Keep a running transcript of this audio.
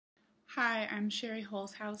Hi, I'm Sherry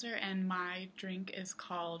Holzhauser and my drink is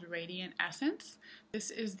called Radiant Essence.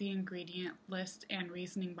 This is the ingredient list and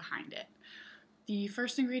reasoning behind it. The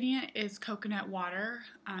first ingredient is coconut water.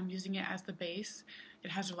 I'm using it as the base.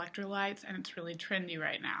 It has electrolytes and it's really trendy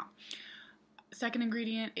right now. Second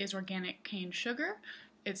ingredient is organic cane sugar.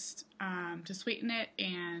 It's to sweeten it,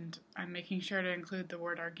 and I'm making sure to include the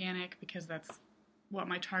word organic because that's what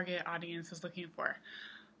my target audience is looking for.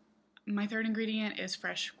 My third ingredient is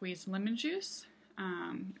fresh squeezed lemon juice,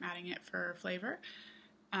 adding it for flavor.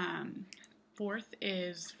 Fourth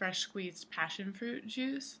is fresh squeezed passion fruit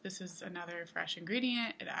juice. This is another fresh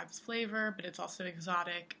ingredient. It adds flavor, but it's also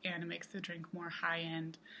exotic and it makes the drink more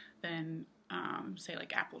high-end than, say,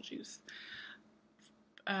 like apple juice.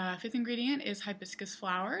 Fifth ingredient is hibiscus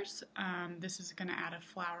flowers. This is going to add a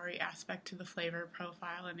flowery aspect to the flavor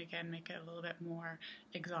profile and again make it a little bit more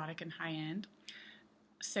exotic and high-end.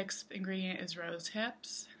 Sixth ingredient is rose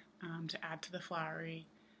hips to add to the flowery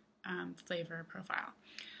flavor profile.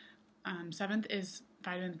 Seventh is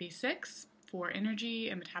vitamin B6 for energy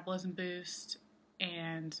and metabolism boost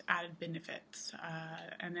and added benefits.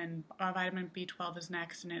 And then vitamin B12 is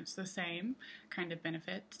next, and it's the same kind of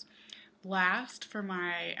benefits. Last, for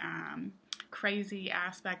my crazy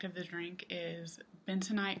aspect of the drink, is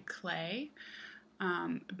bentonite clay.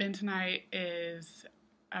 Bentonite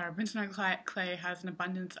clay has an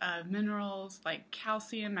abundance of minerals like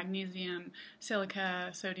calcium, magnesium, silica,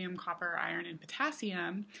 sodium, copper, iron, and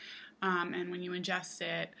potassium. And when you ingest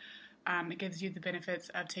it, it gives you the benefits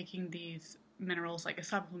of taking these minerals like a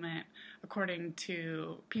supplement, according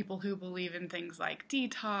to people who believe in things like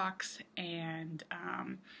detox and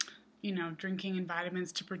drinking in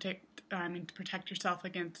vitamins to protect yourself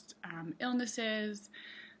against illnesses.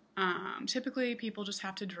 Typically, people just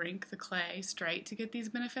have to drink the clay straight to get these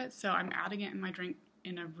benefits, so I'm adding it in my drink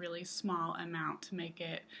in a really small amount to make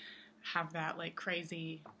it have that like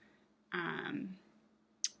crazy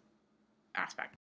aspect.